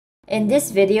In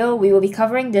this video, we will be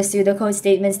covering the pseudocode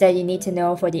statements that you need to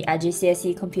know for the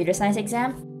IGCSE Computer Science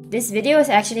exam. This video is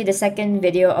actually the second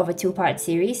video of a two-part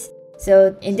series.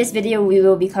 So in this video, we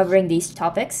will be covering these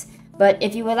topics. But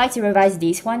if you would like to revise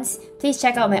these ones, please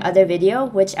check out my other video,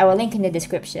 which I will link in the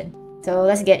description. So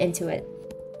let's get into it.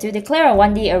 To declare a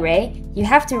 1D array, you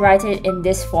have to write it in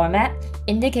this format,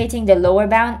 indicating the lower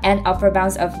bound and upper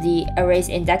bounds of the array's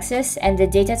indexes and the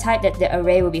data type that the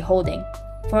array will be holding.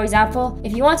 For example,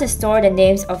 if you want to store the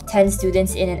names of 10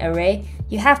 students in an array,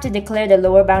 you have to declare the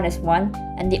lower bound as 1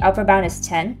 and the upper bound as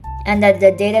 10, and that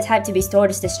the data type to be stored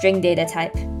is the string data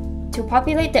type. To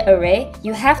populate the array,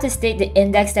 you have to state the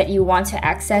index that you want to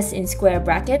access in square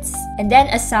brackets, and then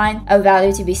assign a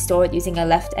value to be stored using a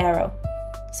left arrow.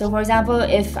 So for example,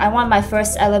 if I want my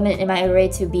first element in my array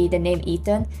to be the name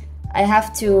Ethan, I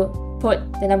have to put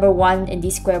the number 1 in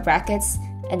these square brackets,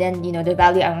 and then the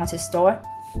value I want to store,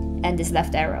 and this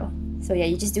left arrow. So yeah,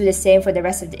 you just do the same for the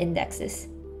rest of the indexes.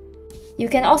 You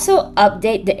can also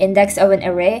update the index of an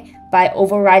array by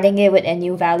overriding it with a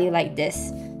new value like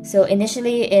this. So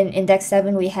initially in index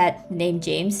 7 we had the name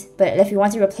James, but if you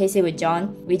want to replace it with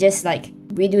John, we just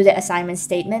redo the assignment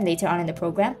statement later on in the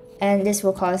program, and this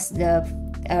will cause the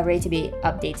array to be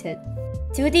updated.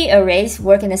 2D arrays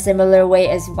work in a similar way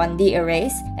as 1D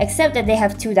arrays, except that they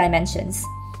have two dimensions.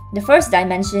 The first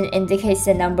dimension indicates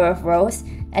the number of rows,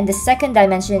 and the second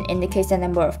dimension indicates the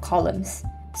number of columns.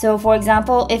 So for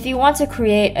example, if you want to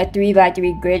create a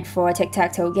 3x3 grid for a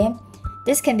tic-tac-toe game,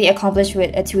 this can be accomplished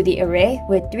with a 2D array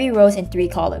with 3 rows and 3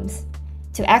 columns.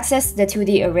 To access the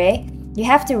 2D array, you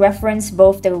have to reference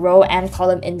both the row and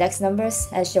column index numbers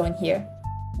as shown here.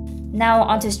 Now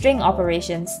onto string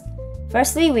operations.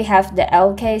 Firstly, we have the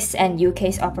L case and U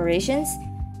case operations.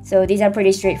 So these are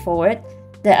pretty straightforward.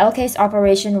 The L case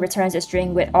operation returns a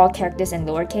string with all characters in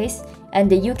lowercase, and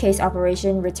the U case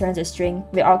operation returns a string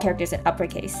with all characters in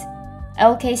uppercase.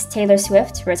 L case Taylor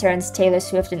Swift returns Taylor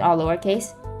Swift in all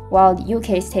lowercase, while U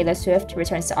case Taylor Swift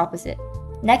returns the opposite.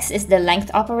 Next is the length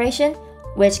operation,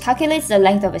 which calculates the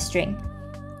length of a string.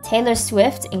 Taylor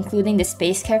Swift, including the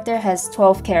space character, has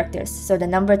 12 characters, so the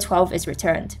number 12 is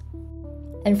returned.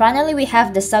 And finally, we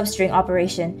have the substring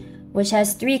operation, which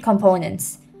has 3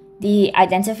 components: the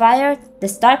identifier, the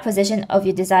start position of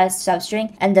your desired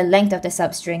substring, and the length of the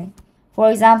substring.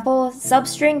 For example,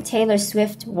 substring Taylor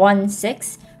Swift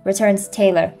 16 returns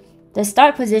Taylor. The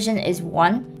start position is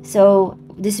 1, so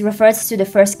this refers to the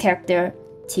first character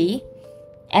T,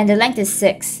 and the length is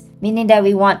 6, meaning that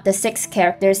we want the 6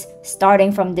 characters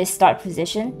starting from this start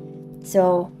position.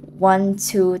 So 1,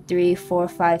 2, 3, 4,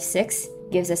 5, 6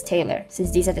 gives us Taylor,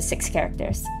 since these are the 6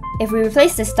 characters. If we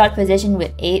replace the start position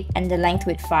with 8 and the length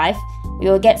with 5, we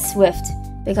will get Swift,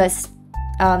 because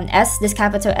this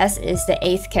capital S is the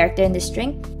 8th character in the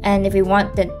string, and if we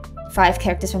want the 5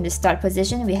 characters from the start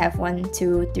position, we have 1,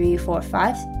 2, 3, 4,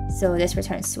 5, so this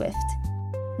returns Swift.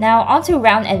 Now onto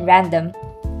round and random.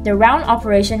 The round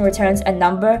operation returns a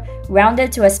number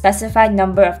rounded to a specified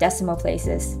number of decimal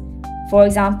places. For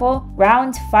example,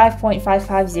 round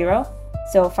 5.550,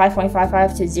 so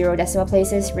 5.55 to 0 decimal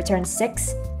places returns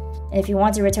 6. And if you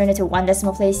want to return it to 1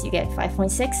 decimal place, you get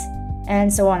 5.6,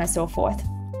 and so on and so forth.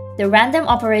 The random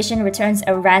operation returns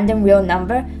a random real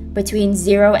number between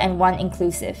 0 and 1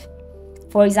 inclusive.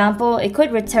 For example, it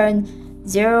could return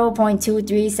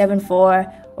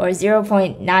 0.2374 or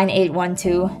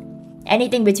 0.9812,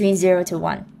 anything between 0 to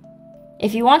 1.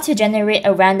 If you want to generate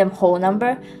a random whole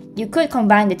number, you could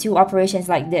combine the two operations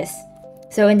like this.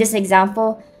 So in this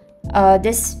example,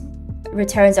 this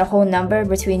returns a whole number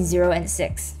between 0 and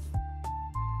 6.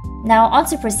 Now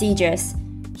onto procedures.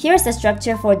 Here's the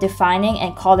structure for defining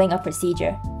and calling a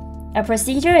procedure. A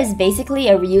procedure is basically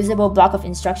a reusable block of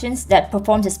instructions that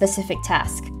performs a specific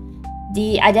task.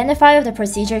 The identifier of the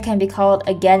procedure can be called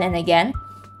again and again,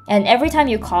 and every time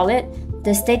you call it,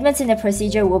 the statements in the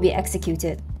procedure will be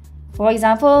executed. For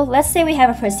example, let's say we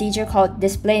have a procedure called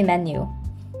display menu.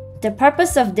 The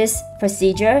purpose of this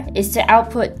procedure is to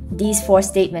output these 4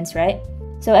 statements, right?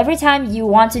 So every time you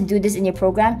want to do this in your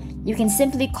program, you can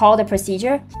simply call the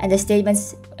procedure and the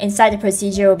statements inside the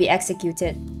procedure will be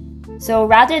executed. So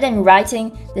rather than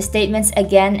writing the statements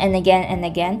again and again and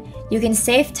again, you can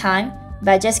save time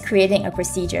by just creating a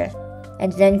procedure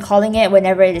and then calling it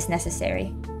whenever it is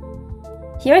necessary.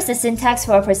 Here's the syntax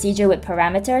for a procedure with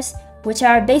parameters, which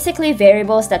are basically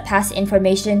variables that pass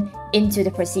information into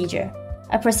the procedure.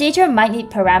 A procedure might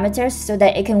need parameters so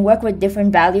that it can work with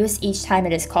different values each time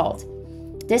it is called.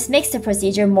 This makes the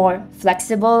procedure more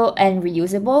flexible and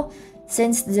reusable,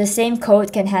 since the same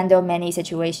code can handle many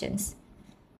situations.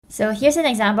 So here's an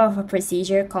example of a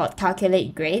procedure called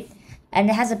calculate grade, and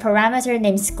it has a parameter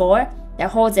named score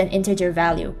that holds an integer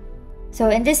value. So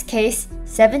in this case,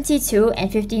 72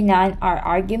 and 59 are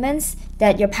arguments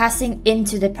that you're passing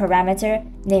into the parameter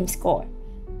named score,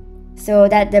 so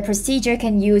that the procedure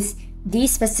can use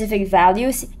these specific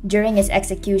values during its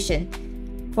execution.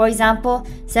 For example,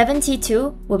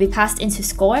 72 will be passed into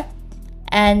score,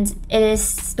 and it is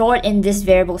stored in this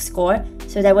variable score,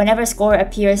 so that whenever score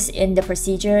appears in the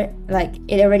procedure,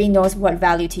 it already knows what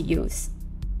value to use.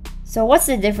 So what's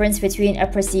the difference between a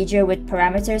procedure with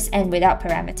parameters and without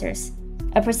parameters?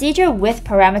 A procedure with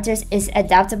parameters is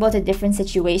adaptable to different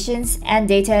situations and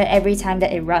data every time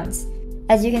that it runs.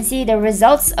 As you can see, the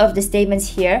results of the statements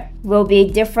here will be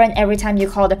different every time you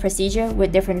call the procedure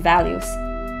with different values.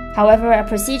 However, a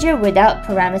procedure without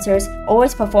parameters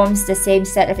always performs the same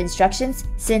set of instructions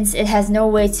since it has no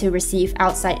way to receive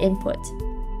outside input.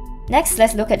 Next,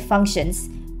 let's look at functions,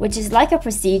 which is like a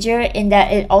procedure in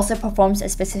that it also performs a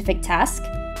specific task,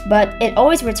 but it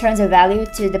always returns a value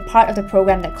to the part of the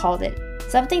program that called it.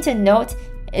 Something to note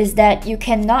is that you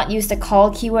cannot use the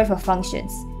call keyword for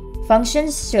functions.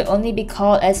 Functions should only be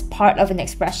called as part of an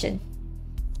expression.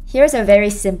 Here's a very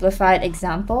simplified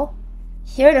example.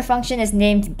 Here the function is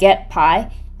named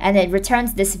getPie, and it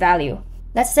returns this value.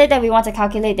 Let's say that we want to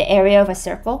calculate the area of a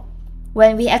circle.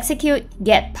 When we execute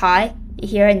getPie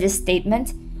here in this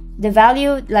statement, the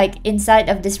value inside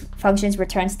of this function's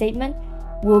return statement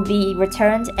will be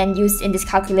returned and used in this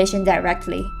calculation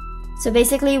directly. So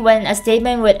basically, when a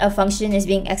statement with a function is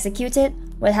being executed,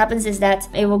 what happens is that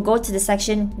it will go to the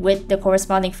section with the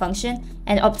corresponding function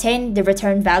and obtain the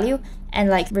return value and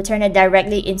return it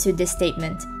directly into this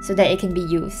statement so that it can be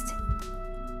used.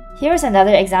 Here's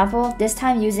another example, this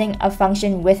time using a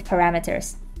function with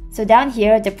parameters. So down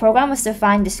here, the program was to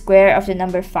find the square of the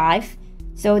number 5.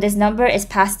 So this number is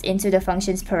passed into the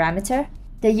function's parameter.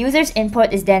 The user's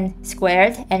input is then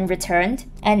squared and returned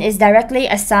and is directly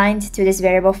assigned to this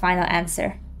variable final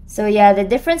answer. So yeah, the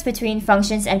difference between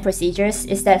functions and procedures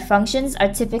is that functions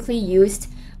are typically used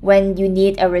when you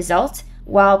need a result,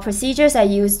 while procedures are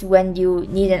used when you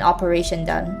need an operation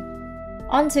done.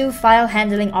 On to file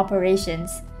handling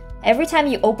operations. Every time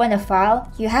you open a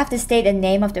file, you have to state the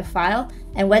name of the file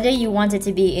and whether you want it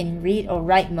to be in read or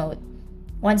write mode.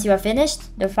 Once you are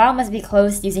finished, the file must be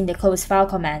closed using the close file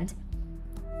command.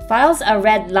 Files are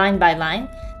read line by line.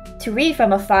 To read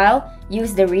from a file,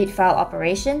 use the read file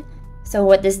operation. So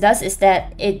what this does is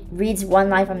that it reads one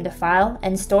line from the file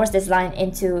and stores this line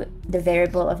into the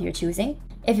variable of your choosing.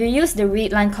 If you use the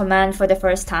read line command for the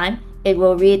first time, it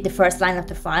will read the first line of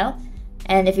the file.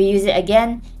 And if you use it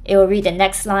again, it will read the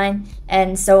next line,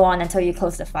 and so on until you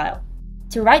close the file.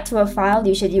 To write to a file,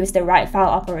 you should use the write file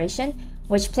operation,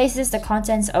 which places the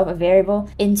contents of a variable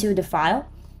into the file.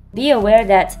 Be aware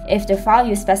that if the file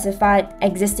you specified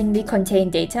existingly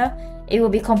contained data, it will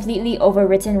be completely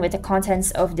overwritten with the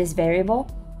contents of this variable.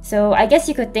 So I guess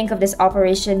you could think of this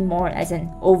operation more as an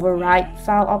override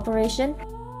file operation.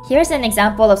 Here's an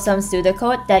example of some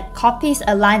pseudocode that copies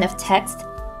a line of text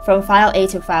from file A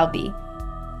to file B.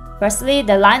 Firstly,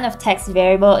 the line of text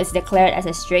variable is declared as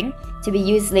a string to be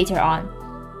used later on.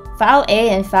 File A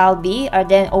and file B are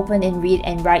then opened in read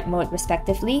and write mode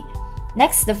respectively.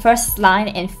 Next, the first line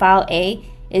in file A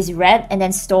is read and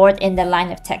then stored in the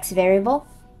line of text variable.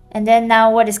 And then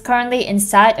now what is currently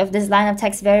inside of this line of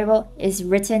text variable is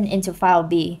written into file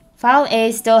B. File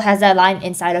A still has that line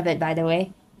inside of it, by the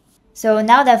way. So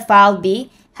now that file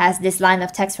B has this line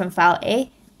of text from file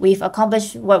A, we've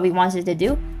accomplished what we wanted to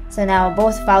do. So now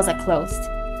both files are closed.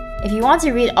 If you want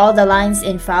to read all the lines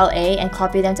in file A and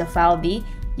copy them to file B,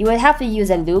 you would have to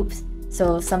use a loop,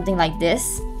 so something like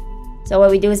this. So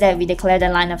what we do is that we declare the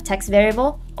line of text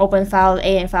variable, open file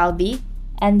A and file B,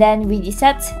 and then we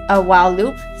set a while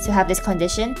loop to have this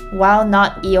condition, while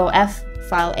not EOF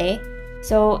file A.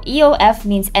 So EOF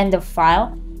means end of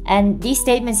file, and these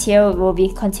statements here will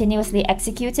be continuously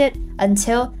executed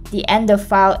until the end of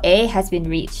file A has been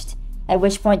reached, at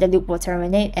which point the loop will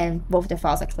terminate and both the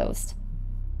files are closed.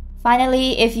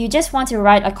 Finally, if you just want to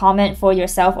write a comment for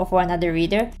yourself or for another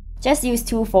reader, just use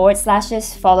 2 forward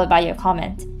slashes followed by your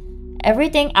comment.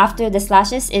 Everything after the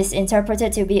slashes is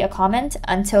interpreted to be a comment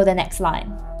until the next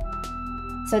line.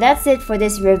 So that's it for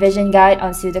this revision guide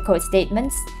on pseudocode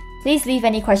statements. Please leave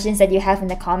any questions that you have in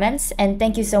the comments, and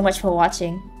thank you so much for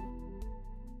watching.